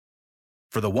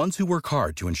For the ones who work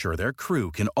hard to ensure their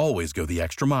crew can always go the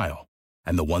extra mile,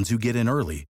 and the ones who get in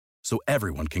early so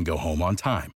everyone can go home on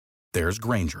time, there's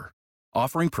Grainger,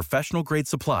 offering professional-grade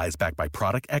supplies backed by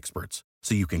product experts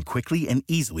so you can quickly and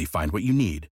easily find what you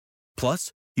need.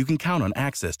 Plus, you can count on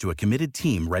access to a committed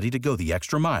team ready to go the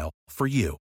extra mile for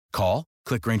you. Call,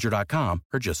 click Grainger.com,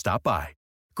 or just stop by.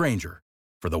 Grainger,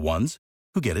 for the ones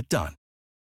who get it done.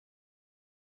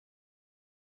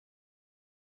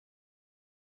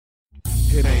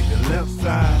 It ain't the left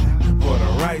side or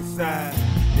the right side,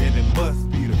 and it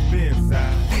must be the fin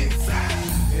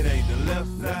side. It ain't the left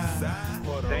side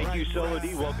or the Thank right you, Solo side.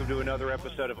 D. Welcome to another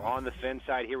episode of On the Fin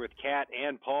Side here with Kat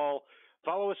and Paul.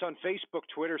 Follow us on Facebook,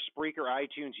 Twitter, Spreaker,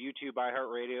 iTunes, YouTube,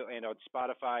 iHeartRadio, and on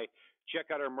Spotify.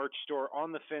 Check out our merch store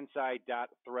on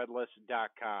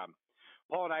thefinside.threadless.com.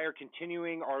 Paul and I are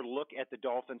continuing our look at the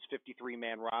Dolphins'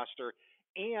 53-man roster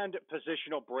and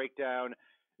positional breakdown.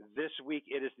 This week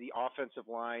it is the offensive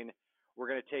line. We're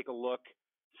going to take a look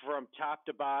from top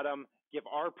to bottom, give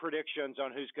our predictions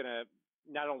on who's going to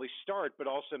not only start but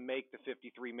also make the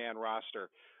 53-man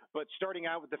roster. But starting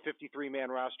out with the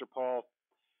 53-man roster, Paul,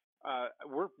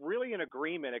 we're really in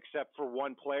agreement except for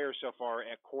one player so far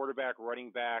at quarterback,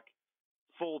 running back,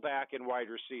 fullback, and wide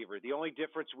receiver. The only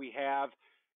difference we have,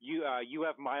 you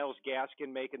have Myles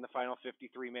Gaskin making the final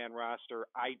 53-man roster.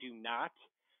 I do not.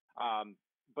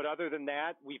 But other than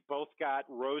that, we've both got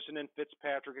Rosen and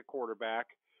Fitzpatrick at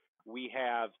quarterback. We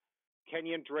have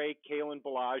Kenyon Drake, Kalen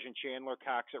Ballage, and Chandler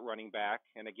Cox at running back.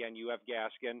 And again, you have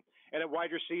Gaskin. And at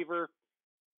wide receiver,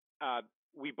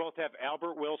 we both have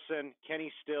Albert Wilson,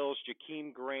 Kenny Stills,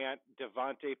 Jakeem Grant,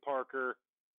 Devontae Parker,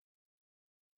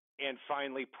 and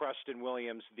finally Preston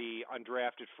Williams, the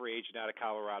undrafted free agent out of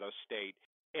Colorado State.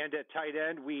 And at tight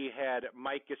end, we had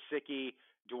Mike Gesicki,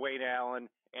 Dwayne Allen,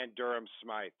 and Durham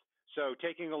Smythe. So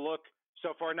taking a look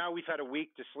so far, now we've had a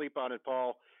week to sleep on it,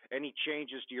 Paul. Any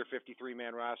changes to your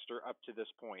 53-man roster up to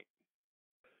this point?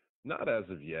 Not as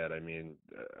of yet. I mean,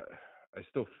 I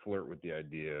still flirt with the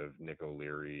idea of Nick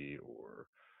O'Leary or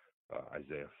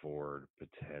Isaiah Ford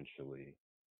potentially,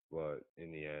 but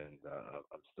in the end,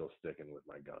 I'm still sticking with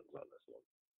my guns on this one.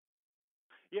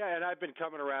 Yeah, and I've been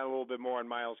coming around a little bit more on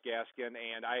Myles Gaskin,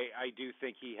 and I do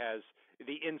think he has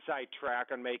the inside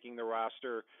track on making the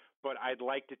roster, but I'd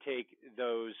like to take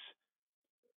those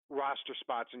roster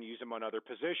spots and use them on other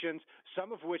positions,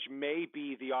 some of which may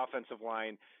be the offensive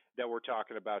line that we're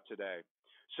talking about today.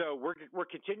 So we're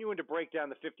continuing to break down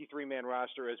the 53-man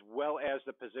roster as well as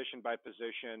the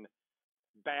position-by-position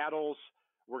battles.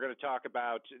 We're going to talk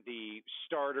about the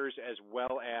starters as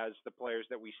well as the players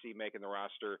that we see making the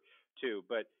roster too.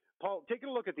 But Paul, taking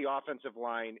a look at the offensive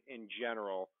line in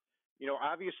general, you know,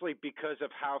 obviously because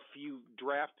of how few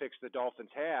draft picks the Dolphins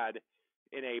had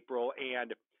in April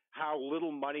and how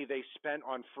little money they spent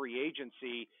on free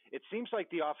agency, it seems like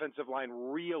the offensive line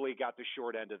really got the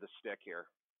short end of the stick here.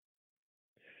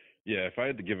 Yeah, if I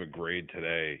had to give a grade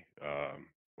today,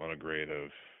 on a grade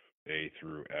of A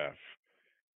through F,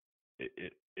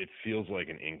 it feels like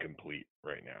an incomplete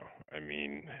right now. I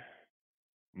mean,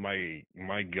 my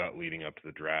gut leading up to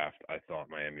the draft, I thought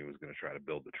Miami was going to try to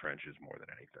build the trenches more than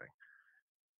anything.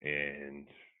 And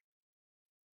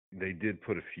they did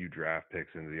put a few draft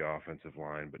picks into the offensive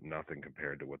line, but nothing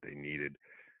compared to what they needed,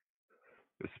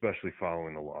 especially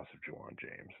following the loss of Juwan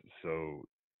James. So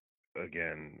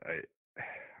again,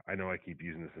 I know I keep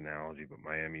using this analogy, but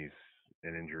Miami's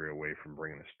an injury away from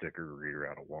bringing a sticker reader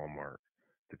out of Walmart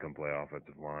to come play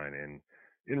offensive line. And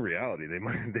in reality, they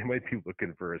might be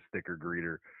looking for a sticker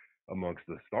greeter amongst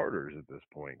the starters at this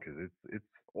point, because it's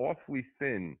awfully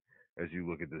thin as you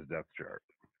look at this depth chart.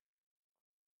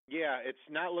 Yeah, it's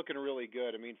not looking really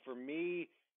good. I mean, for me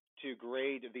to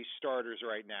grade these starters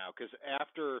right now, because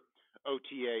after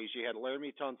OTAs, you had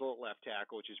Laramie Tunsil at left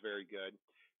tackle, which is very good.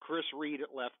 Chris Reed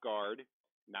at left guard,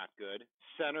 not good.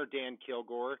 Center Dan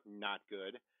Kilgore, not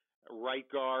good. Right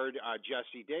guard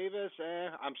Jesse Davis,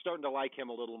 I'm starting to like him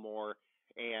a little more.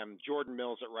 And Jordan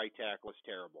Mills at right tackle is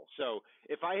terrible. So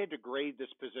if I had to grade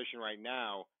this position right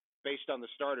now based on the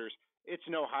starters, it's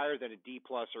no higher than a D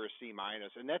plus or a C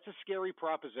minus, and that's a scary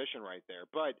proposition right there.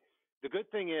 But the good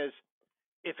thing is,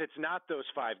 if it's not those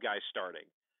five guys starting,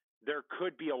 there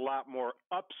could be a lot more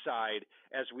upside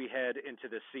as we head into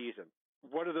this season.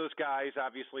 One of those guys,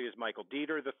 obviously, is Michael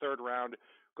Dieter, the third-round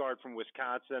guard from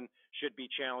Wisconsin, should be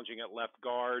challenging at left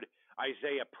guard.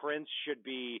 Isaiah Prince should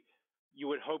be, you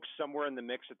would hope, somewhere in the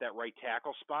mix at that right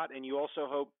tackle spot, and you also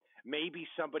hope maybe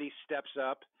somebody steps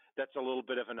up that's a little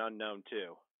bit of an unknown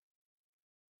too.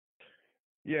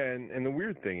 Yeah, and the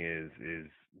weird thing is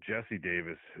Jesse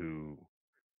Davis, who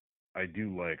I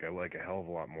like a hell of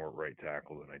a lot more at right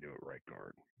tackle than I do at right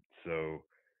guard. So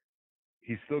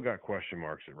he's still got question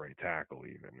marks at right tackle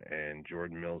even, and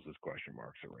Jordan Mills has question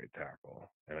marks at right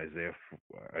tackle, and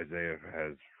Isaiah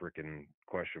has freaking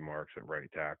question marks at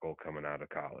right tackle coming out of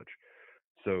college.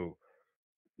 So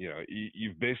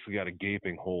you've basically got a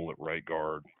gaping hole at right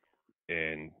guard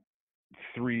and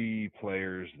three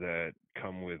players that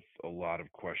come with a lot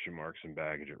of question marks and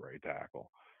baggage at right tackle.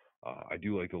 I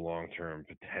do like the long-term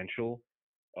potential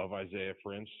of Isaiah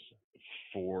Prince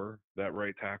for that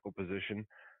right tackle position.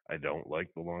 I don't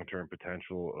like the long-term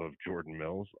potential of Jordan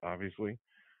Mills, obviously,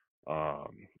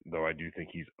 though I do think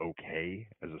he's okay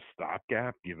as a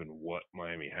stopgap given what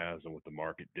Miami has and what the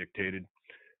market dictated.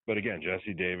 But again,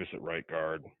 Jesse Davis at right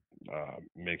guard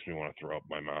makes me want to throw up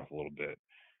my mouth a little bit.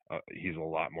 He's a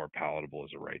lot more palatable as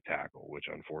a right tackle, which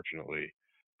unfortunately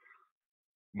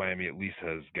Miami at least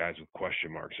has guys with question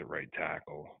marks at right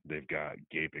tackle. They've got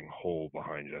gaping hole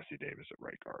behind Jesse Davis at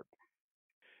right guard.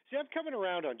 See, I'm coming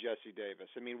around on Jesse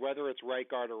Davis. I mean, whether it's right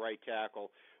guard or right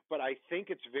tackle, but I think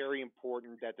it's very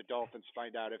important that the Dolphins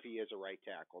find out if he is a right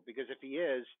tackle, because if he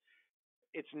is,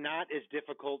 it's not as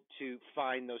difficult to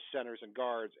find those centers and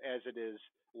guards as it is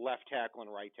left tackle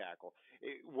and right tackle.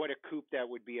 What a coup that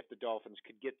would be if the Dolphins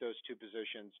could get those two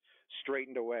positions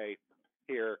straightened away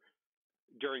here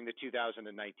during the 2019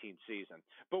 season.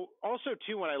 But also,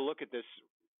 too, when I look at this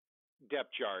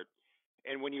depth chart,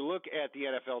 and when you look at the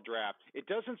NFL draft, it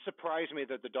doesn't surprise me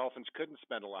that the Dolphins couldn't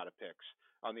spend a lot of picks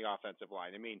on the offensive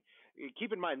line. I mean,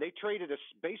 keep in mind, they traded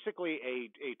basically a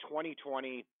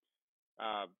 2020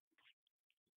 a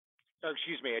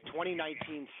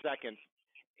 2019 second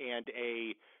and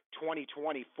a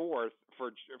 2020 fourth for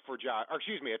Josh, or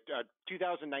excuse me, a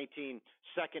 2019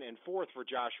 second and fourth for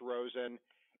Josh Rosen,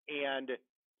 and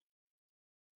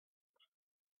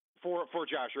for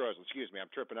Josh Rosen. Excuse me, I'm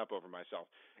tripping up over myself.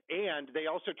 And they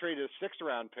also traded a sixth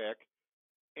round pick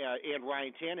and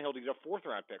Ryan Tannehill to get a fourth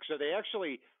round pick. So they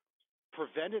actually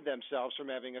prevented themselves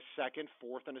from having a second,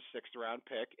 fourth, and a sixth round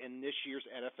pick in this year's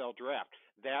NFL draft.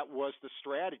 That was the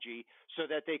strategy so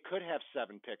that they could have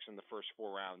 7 picks in the first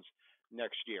 4 rounds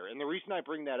next year. And the reason I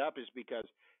bring that up is because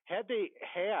had they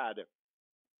had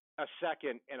a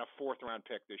second and a fourth round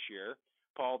pick this year,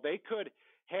 Paul, they could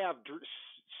have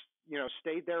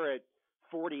stayed there at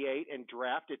 48 and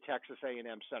drafted Texas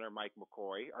A&M center Mike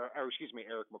McCoy, or excuse me,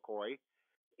 Eric McCoy.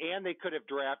 And they could have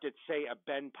drafted, say, a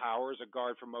Ben Powers, a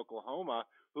guard from Oklahoma,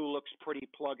 who looks pretty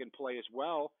plug and play as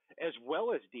well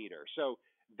as Dieter. So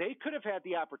they could have had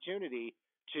the opportunity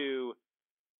to,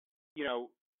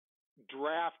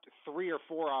 draft 3 or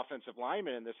 4 offensive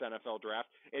linemen in this NFL draft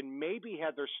and maybe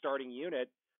had their starting unit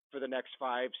for the next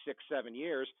 5, 6, 7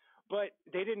 years. But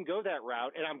they didn't go that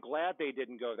route, and I'm glad they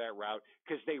didn't go that route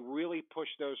because they really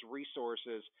pushed those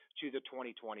resources to the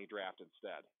 2020 draft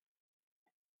instead.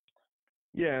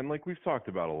 Yeah, and like we've talked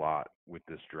about a lot with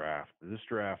this draft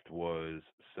was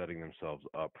setting themselves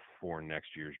up for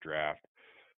next year's draft.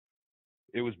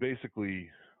 It was basically,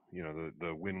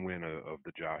 the win-win of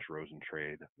the Josh Rosen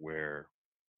trade, where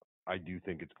I do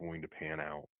think it's going to pan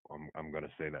out. I'm going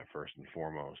to say that first and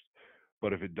foremost.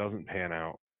 But if it doesn't pan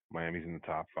out, Miami's in the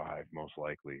top 5, most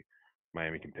likely.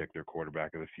 Miami can pick their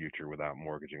quarterback of the future without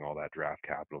mortgaging all that draft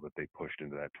capital that they pushed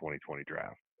into that 2020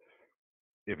 draft.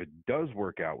 If it does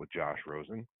work out with Josh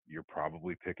Rosen, you're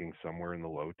probably picking somewhere in the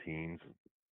low teens,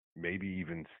 maybe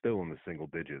even still in the single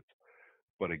digits.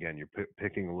 But again, you're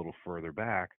picking a little further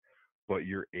back, but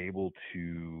you're able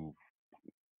to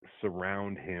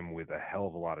surround him with a hell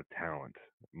of a lot of talent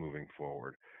moving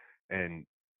forward. And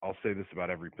I'll say this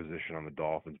about every position on the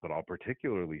Dolphins, but I'll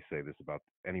particularly say this about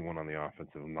anyone on the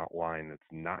offensive line that's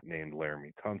not named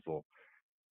Laremy Tunsil.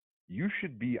 You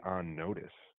should be on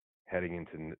notice heading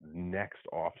into next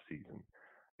offseason.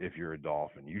 If you're a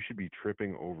Dolphin, you should be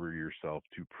tripping over yourself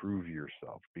to prove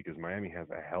yourself, because Miami has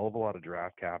a hell of a lot of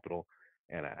draft capital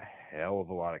and a hell of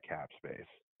a lot of cap space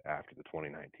after the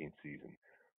 2019 season.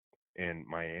 And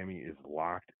Miami is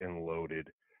locked and loaded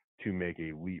to make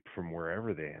a leap from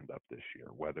wherever they end up this year,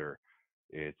 whether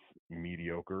it's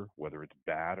mediocre, whether it's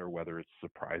bad, or whether it's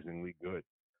surprisingly good.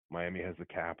 Miami has the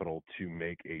capital to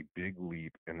make a big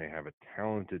leap, and they have a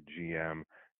talented GM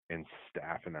and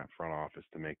staff in that front office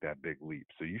to make that big leap.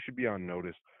 So you should be on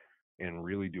notice and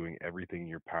really doing everything in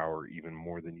your power, even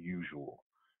more than usual,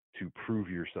 to prove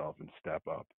yourself and step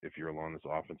up if you're along this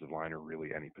offensive line or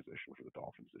really any position for the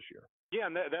Dolphins this year. Yeah,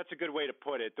 and that's a good way to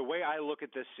put it. The way I look at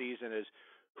this season is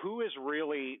who is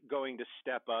really going to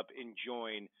step up and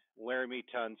join Laremy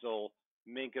Tunsil,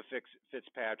 Minkah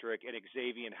Fitzpatrick, and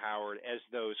Xavier Howard as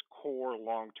those core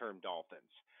long-term Dolphins.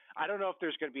 I don't know if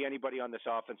there's going to be anybody on this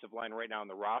offensive line right now on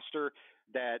the roster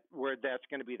where that's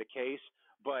going to be the case,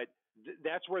 but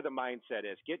that's where the mindset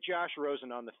is. Get Josh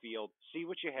Rosen on the field, see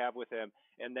what you have with him,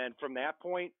 and then from that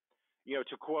point,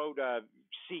 to quote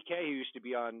CK, who used to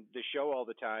be on the show all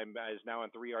the time, is now on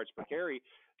 3 yards per carry.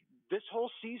 This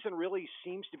whole season really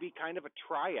seems to be kind of a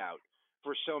tryout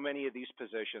for so many of these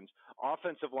positions.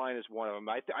 Offensive line is one of them.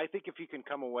 I think if you can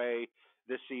come away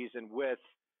this season with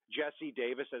Jesse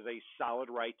Davis as a solid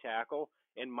right tackle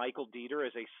and Michael Dieter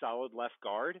as a solid left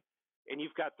guard, and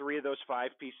you've got 3 of those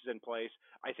 5 pieces in place,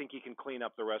 I think you can clean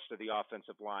up the rest of the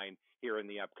offensive line here in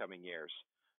the upcoming years.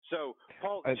 So,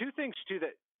 Paul, 2 things too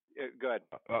that go ahead.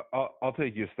 I'll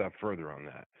take you a step further on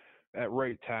that. At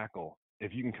right tackle,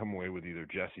 if you can come away with either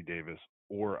Jesse Davis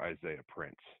or Isaiah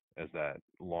Prince as that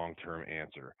long-term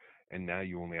answer, and now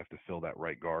you only have to fill that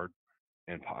right guard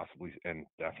and possibly and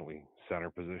definitely center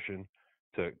position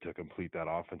to complete that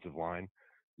offensive line,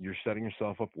 you're setting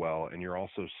yourself up well, and you're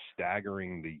also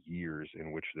staggering the years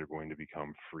in which they're going to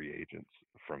become free agents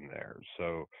from there.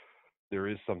 So there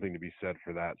is something to be said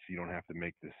for that, so you don't have to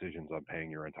make decisions on paying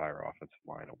your entire offensive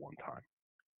line at one time.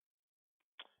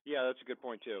 Yeah, that's a good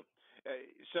point too.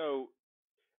 So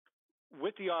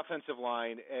with the offensive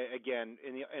line, again,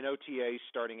 in OTA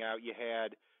starting out, you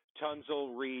had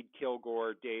Tunzel, Reed,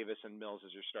 Kilgore, Davis, and Mills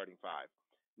as your starting 5.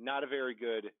 Not a very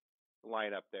good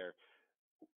lineup there.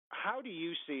 How do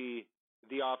you see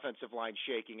the offensive line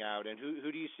shaking out, and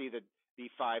who do you see the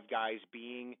 5 guys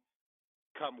being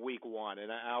come week 1?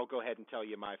 And I'll go ahead and tell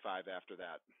you my 5 after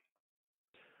that.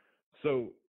 So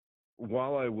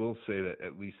while I will say that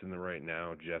at least in the right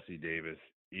now, Jesse Davis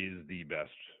is the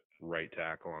best right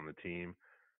tackle on the team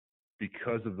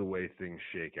because of the way things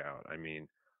shake out. I mean,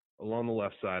 along the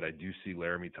left side, I do see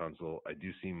Laramie Tunzel, I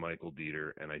do see Michael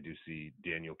Dieter, and I do see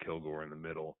Daniel Kilgore in the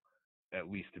middle, at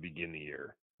least to begin the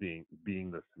year, being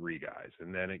the 3 guys.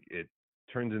 And then it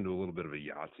turns into a little bit of a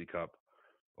Yahtzee Cup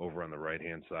over on the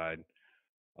right-hand side.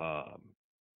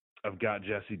 I've got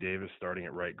Jesse Davis starting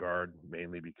at right guard,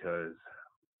 mainly because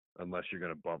unless you're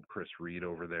going to bump Chris Reed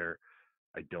over there,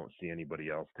 I don't see anybody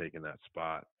else taking that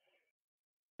spot.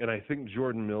 And I think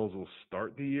Jordan Mills will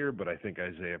start the year, but I think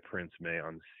Isaiah Prince may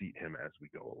unseat him as we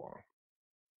go along.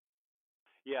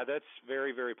 Yeah, that's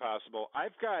very, very possible.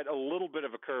 I've got a little bit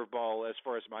of a curveball as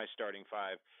far as my starting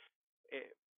 5.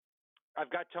 I've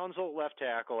got Tunzel at left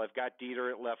tackle. I've got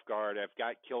Dieter at left guard. I've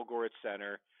got Kilgore at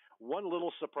center. One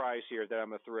little surprise here that I'm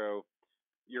going to throw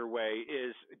your way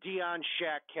is Deion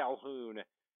Shaq Calhoun.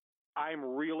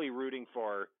 I'm really rooting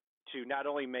for to not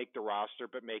only make the roster,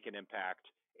 but make an impact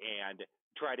and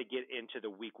try to get into the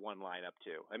week 1 lineup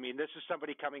too. I mean, this is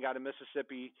somebody coming out of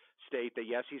Mississippi State that,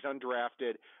 yes, he's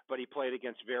undrafted, but he played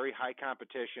against very high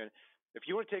competition. If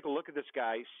you want to take a look at this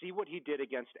guy, see what he did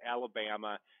against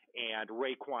Alabama and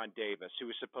Raekwon Davis, who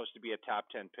was supposed to be a top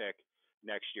 10 pick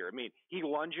next year. I mean, he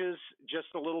lunges just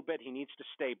a little bit. He needs to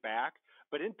stay back,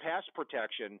 but in pass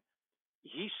protection,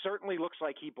 he certainly looks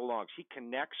like he belongs. He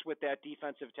connects with that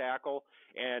defensive tackle,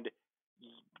 and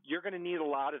you're going to need a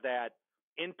lot of that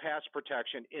in pass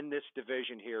protection in this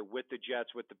division here with the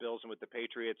Jets, with the Bills, and with the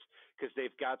Patriots, because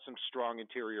they've got some strong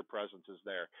interior presences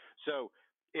there. So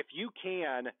if you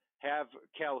can have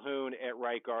Calhoun at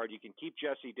right guard, you can keep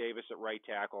Jesse Davis at right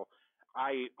tackle.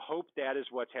 I hope that is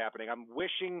what's happening. I'm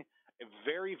wishing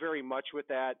very, very much with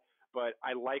that, but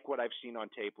I like what I've seen on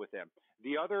tape with him.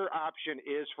 The other option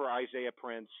is for Isaiah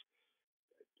Prince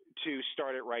to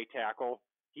start at right tackle.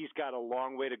 He's got a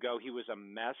long way to go. He was a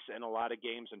mess in a lot of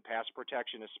games in pass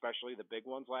protection, especially the big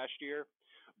ones last year.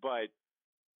 But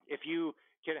if you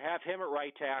can have him at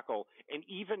right tackle, and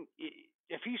even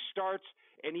if he starts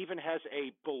and even has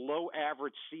a below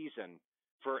average season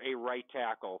for a right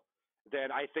tackle,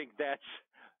 then I think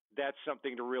that's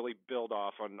something to really build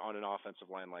off on an offensive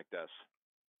line like this.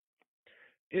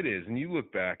 It is. And you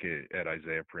look back at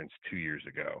Isaiah Prince 2 years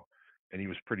ago, and he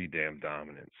was pretty damn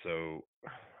dominant. So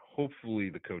hopefully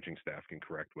the coaching staff can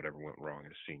correct whatever went wrong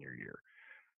his senior year.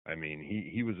 I mean,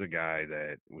 he was a guy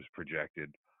that was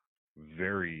projected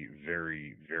very,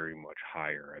 very, very much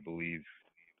higher. I believe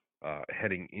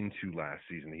heading into last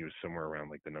season, he was somewhere around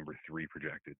like the number 3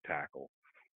 projected tackle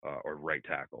or right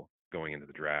tackle going into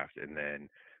the draft. And then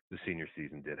the senior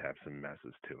season did have some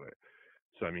messes to it.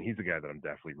 So, I mean, he's a guy that I'm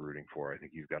definitely rooting for. I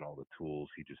think he's got all the tools.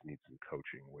 He just needs some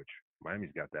coaching, which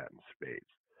Miami's got that in spades.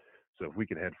 So if we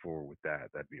can head forward with that,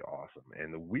 that'd be awesome.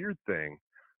 And the weird thing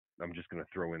I'm just going to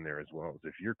throw in there as well is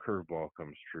if your curveball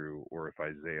comes true, or if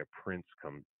Isaiah Prince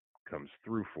comes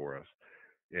through for us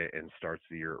and starts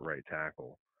the year at right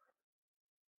tackle,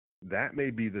 that may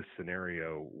be the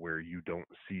scenario where you don't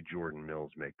see Jordan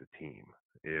Mills make the team.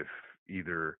 If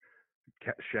either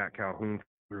Shaq Calhoun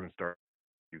through and start.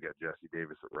 You get Jesse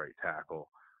Davis at right tackle.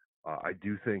 I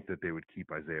do think that they would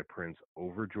keep Isaiah Prince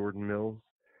over Jordan Mills,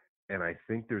 and I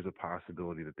think there's a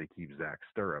possibility that they keep Zach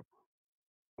Stirrup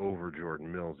over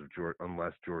Jordan Mills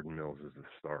unless Jordan Mills is the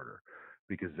starter,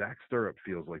 because Zach Stirrup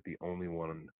feels like the only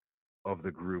one of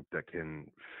the group that can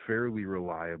fairly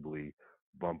reliably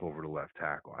bump over to left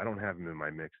tackle. I don't have him in my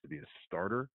mix to be a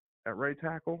starter at right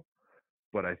tackle,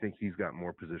 but I think he's got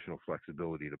more positional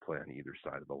flexibility to play on either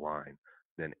side of the line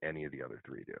than any of the other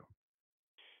three do.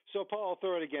 So, Paul, I'll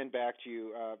throw it again back to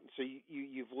you. So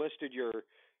you've listed your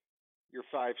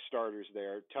five starters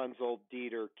there: Tunzel,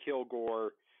 Dieter,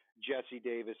 Kilgore, Jesse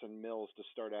Davis, and Mills to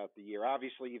start out the year.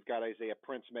 Obviously, you've got Isaiah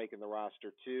Prince making the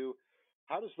roster too.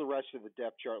 How does the rest of the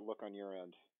depth chart look on your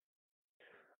end?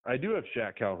 I do have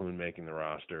Shaq Calhoun making the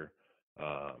roster.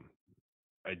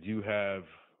 I do have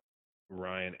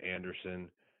Ryan Anderson,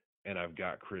 and I've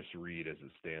got Chris Reed as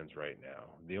it stands right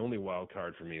now. The only wild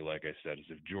card for me, like I said, is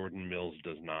if Jordan Mills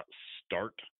does not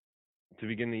start to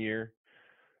begin the year,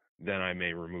 then I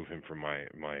may remove him from my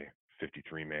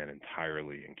 53-man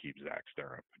entirely and keep Zach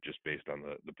Stirrup, just based on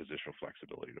the positional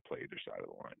flexibility to play either side of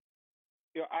the line.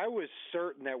 I was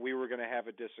certain that we were going to have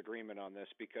a disagreement on this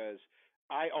because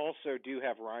I also do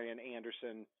have Ryan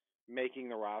Anderson making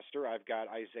the roster. I've got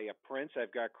Isaiah Prince,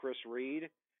 I've got Chris Reed,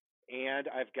 and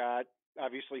I've got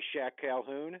obviously Shaq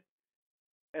Calhoun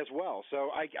as well.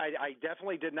 So I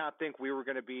definitely did not think we were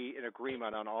going to be in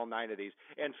agreement on all 9 of these.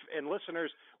 And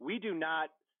listeners, we do not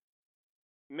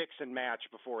mix and match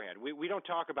beforehand. We don't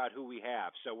talk about who we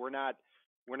have, so we're not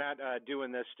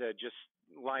doing this to just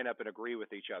line up and agree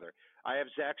with each other. I have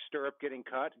Zach Stirrup getting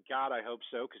cut. God, I hope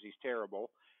so, because he's terrible.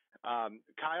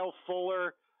 Kyle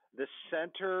Fuller, the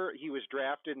center, he was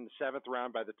drafted in the 7th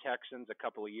round by the Texans a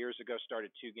couple of years ago,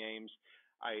 started 2 games.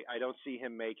 I don't see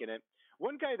him making it.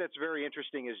 One guy that's very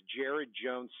interesting is Jared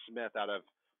Jones-Smith out of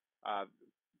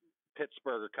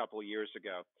Pittsburgh a couple of years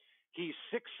ago. He's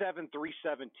 6'7",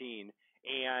 317,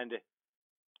 and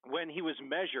when he was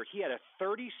measured, he had a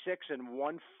 36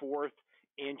 1/4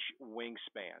 inch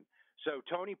wingspan. So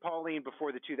Tony Pauline,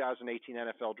 before the 2018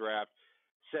 NFL draft,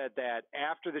 said that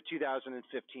after the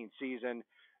 2015 season,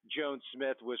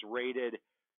 Jones-Smith was rated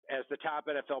as the top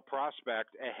NFL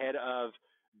prospect ahead of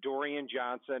Dorian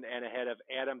Johnson and ahead of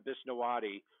Adam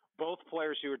Bisnoati, both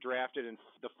players who were drafted in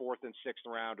the 4th and 6th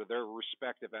round of their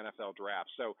respective NFL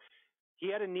drafts. So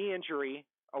he had a knee injury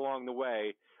along the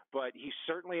way, but he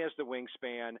certainly has the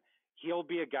wingspan. He'll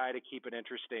be a guy to keep an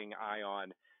interesting eye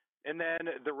on. And then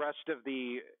the rest of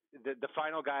the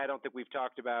final guy I don't think we've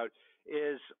talked about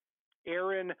is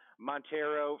Aaron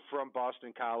Montero from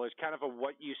Boston College. Kind of a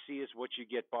what you see is what you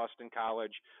get Boston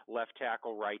College, left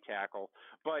tackle, right tackle.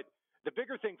 But the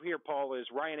bigger thing here, Paul, is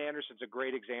Ryan Anderson's a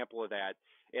great example of that.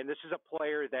 And this is a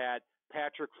player that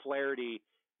Patrick Flaherty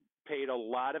paid a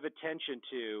lot of attention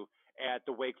to at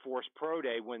the Wake Forest Pro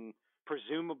Day when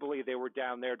presumably they were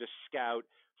down there to scout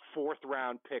 4th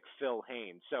round pick Phil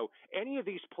Haynes. So any of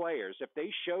these players, if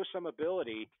they show some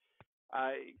ability,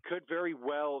 could very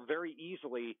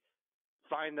easily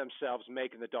find themselves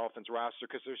making the Dolphins roster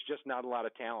because there's just not a lot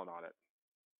of talent on it.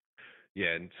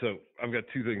 Yeah, and so I've got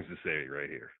 2 things to say right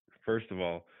here. First of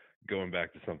all, going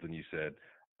back to something you said,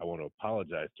 I want to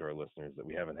apologize to our listeners that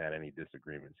we haven't had any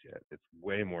disagreements yet. It's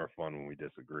way more fun when we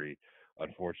disagree.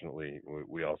 Unfortunately,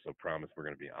 we also promise we're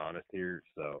going to be honest here.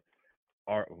 So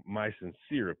my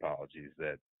sincere apologies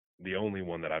that the only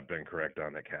one that I've been correct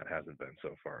on that Cat hasn't been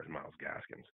so far is Myles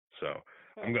Gaskins. So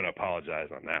I'm going to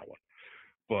apologize on that one.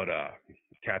 But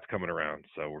Cat's coming around,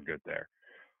 so we're good there.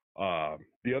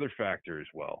 The other factor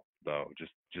as well, though,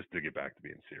 just to get back to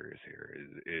being serious here,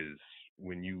 is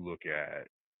when you look at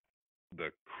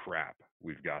the crap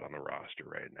we've got on the roster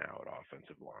right now at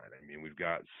offensive line. I mean, we've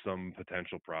got some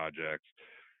potential projects,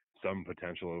 some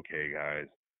potential okay guys,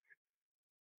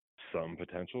 some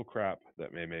potential crap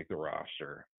that may make the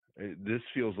roster. This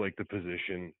feels like the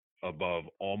position above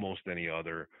almost any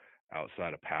other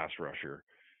outside of pass rusher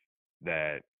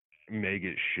that may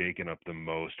get shaken up the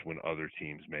most when other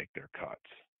teams make their cuts.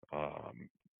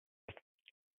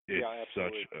 The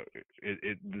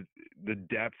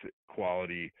depth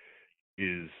quality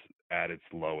is at its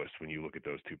lowest when you look at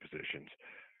those 2 positions,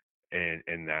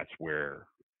 and that's where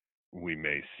we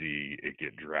may see it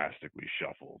get drastically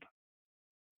shuffled.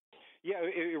 Yeah,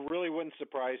 it really wouldn't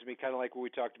surprise me, kind of like what we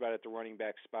talked about at the running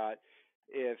back spot.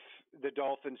 If the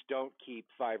Dolphins don't keep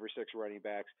 5 or 6 running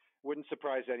backs, wouldn't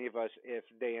surprise any of us if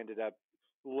they ended up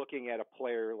looking at a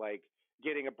player like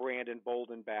getting a Brandon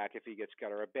Bolden back if he gets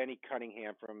cut, or a Benny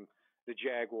Cunningham from the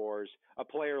Jaguars, a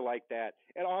player like that.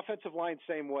 And offensive line,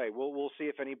 same way. We'll see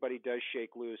if anybody does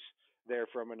shake loose there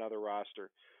from another roster.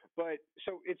 But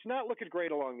so it's not looking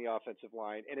great along the offensive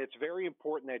line, and it's very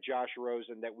important that Josh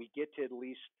Rosen, that we get to at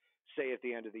least say at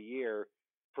the end of the year,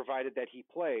 provided that he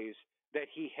plays, that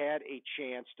he had a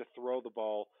chance to throw the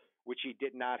ball, which he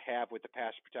did not have with the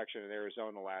pass protection in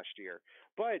Arizona last year.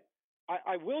 But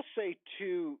I will say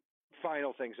two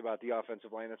final things about the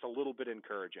offensive line that's a little bit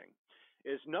encouraging.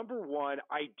 Is number one,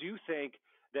 I do think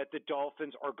that the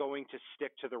Dolphins are going to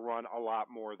stick to the run a lot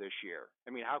more this year.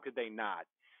 I mean, how could they not?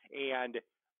 And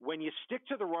when you stick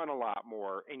to the run a lot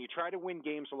more and you try to win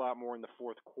games a lot more in the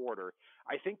fourth quarter,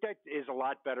 I think that is a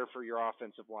lot better for your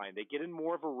offensive line. They get in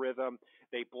more of a rhythm.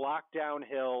 They block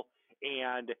downhill.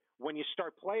 And when you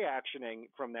start play actioning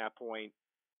from that point,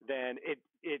 then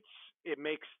it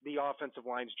makes the offensive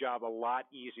line's job a lot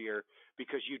easier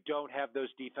because you don't have those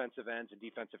defensive ends and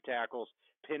defensive tackles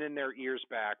pinning their ears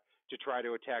back to try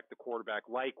to attack the quarterback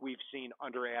like we've seen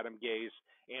under Adam Gase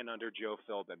and under Joe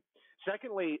Philbin.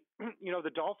 Secondly,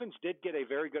 the Dolphins did get a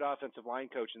very good offensive line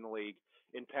coach in the league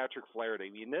in Patrick Flaherty. I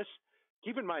mean,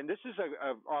 keep in mind, this is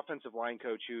an offensive line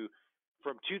coach who,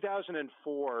 from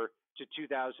 2004 to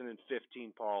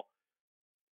 2015, Paul,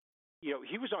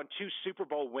 he was on 2 Super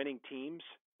Bowl winning teams,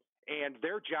 and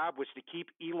their job was to keep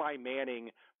Eli Manning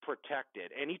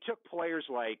protected. And he took players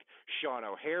like Sean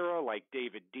O'Hara, like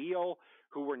David Deal,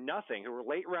 who were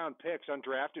late-round picks,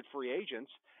 undrafted free agents,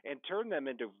 and turned them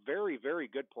into very, very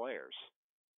good players.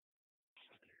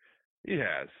 He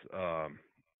has.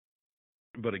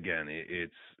 But again,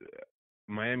 it's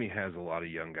Miami has a lot of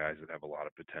young guys that have a lot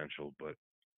of potential, but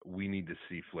we need to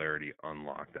see Flaherty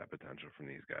unlock that potential from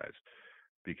these guys,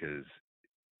 because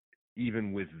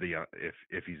even with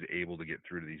if he's able to get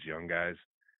through to these young guys,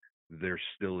 there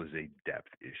still is a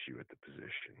depth issue at the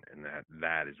position, and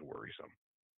that is worrisome.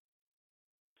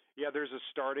 Yeah, there's a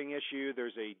starting issue.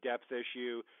 There's a depth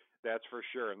issue. That's for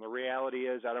sure. And the reality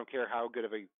is, I don't care how good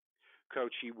of a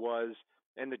coach he was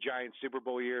in the Giants Super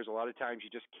Bowl years, a lot of times you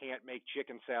just can't make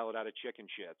chicken salad out of chicken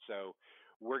shit. So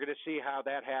we're going to see how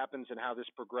that happens and how this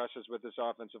progresses with this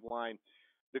offensive line.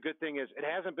 The good thing is it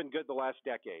hasn't been good the last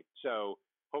decade. So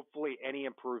hopefully any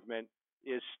improvement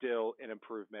is still an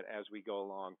improvement as we go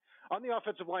along. On the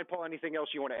offensive line, Paul, anything else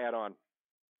you want to add on?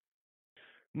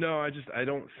 No, I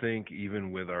don't think,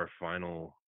 even with our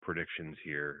final predictions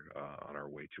here on our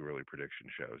way too early prediction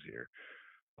shows here,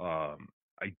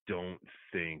 I don't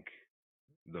think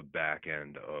the back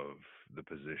end of the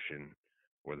position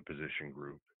or the position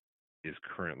group is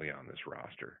currently on this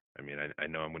roster. I mean, I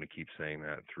know I'm going to keep saying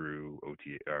that through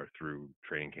OT or through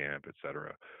training camp, et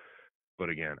cetera. But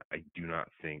again, I do not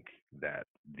think that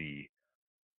the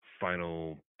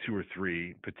final 2 or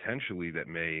 3 potentially that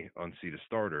may unseat a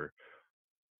starter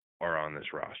are on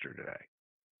this roster today.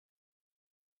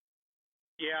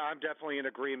 Yeah, I'm definitely in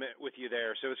agreement with you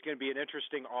there. So it's going to be an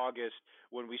interesting August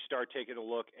when we start taking a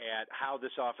look at how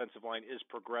this offensive line is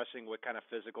progressing, what kind of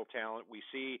physical talent we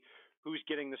see, who's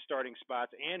getting the starting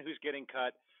spots, and who's getting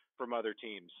cut from other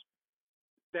teams.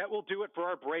 That will do it for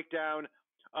our breakdown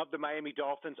of the Miami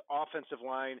Dolphins offensive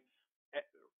line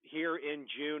here in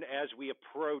June as we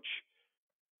approach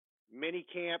mini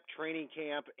camp, training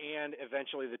camp, and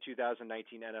eventually the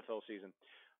 2019 NFL season.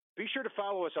 Be sure to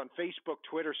follow us on Facebook,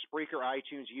 Twitter, Spreaker,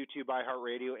 iTunes, YouTube,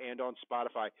 iHeartRadio, and on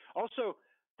Spotify. Also,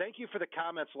 thank you for the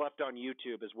comments left on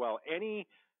YouTube as well. Any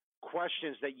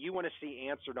questions that you want to see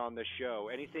answered on this show,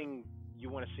 anything you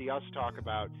want to see us talk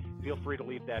about, feel free to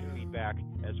leave that feedback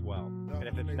as well. And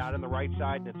if it's not on the right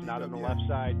side and it's not on the left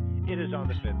side, it is on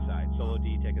the fit side. Solo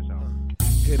D, take us home.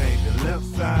 It ain't the left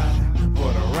side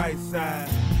or the right side,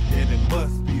 then it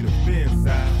must be the fin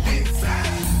side.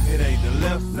 Inside. It ain't the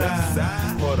left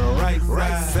side or the right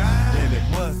side, then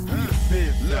it must be the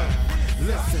fin side.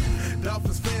 Listen,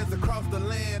 Dolphins fans across the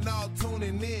land all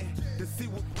tuning in to see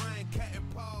what Brian, Cat,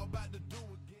 and Paul about to do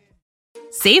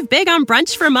again. Save big on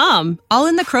brunch for mom, all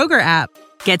in the Kroger app.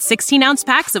 Get 16-ounce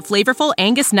packs of flavorful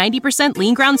Angus 90%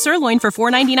 lean ground sirloin for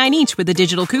 $4.99 each with a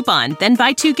digital coupon. Then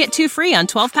buy 2, get 2 free on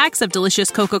 12 packs of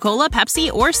delicious Coca-Cola,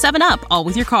 Pepsi, or 7-Up, all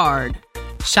with your card.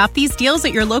 Shop these deals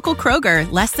at your local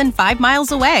Kroger, less than 5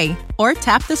 miles away. Or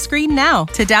tap the screen now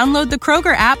to download the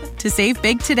Kroger app to save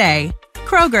big today.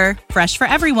 Kroger, fresh for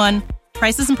everyone.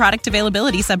 Prices and product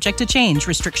availability subject to change.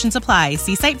 Restrictions apply.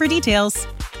 See site for details.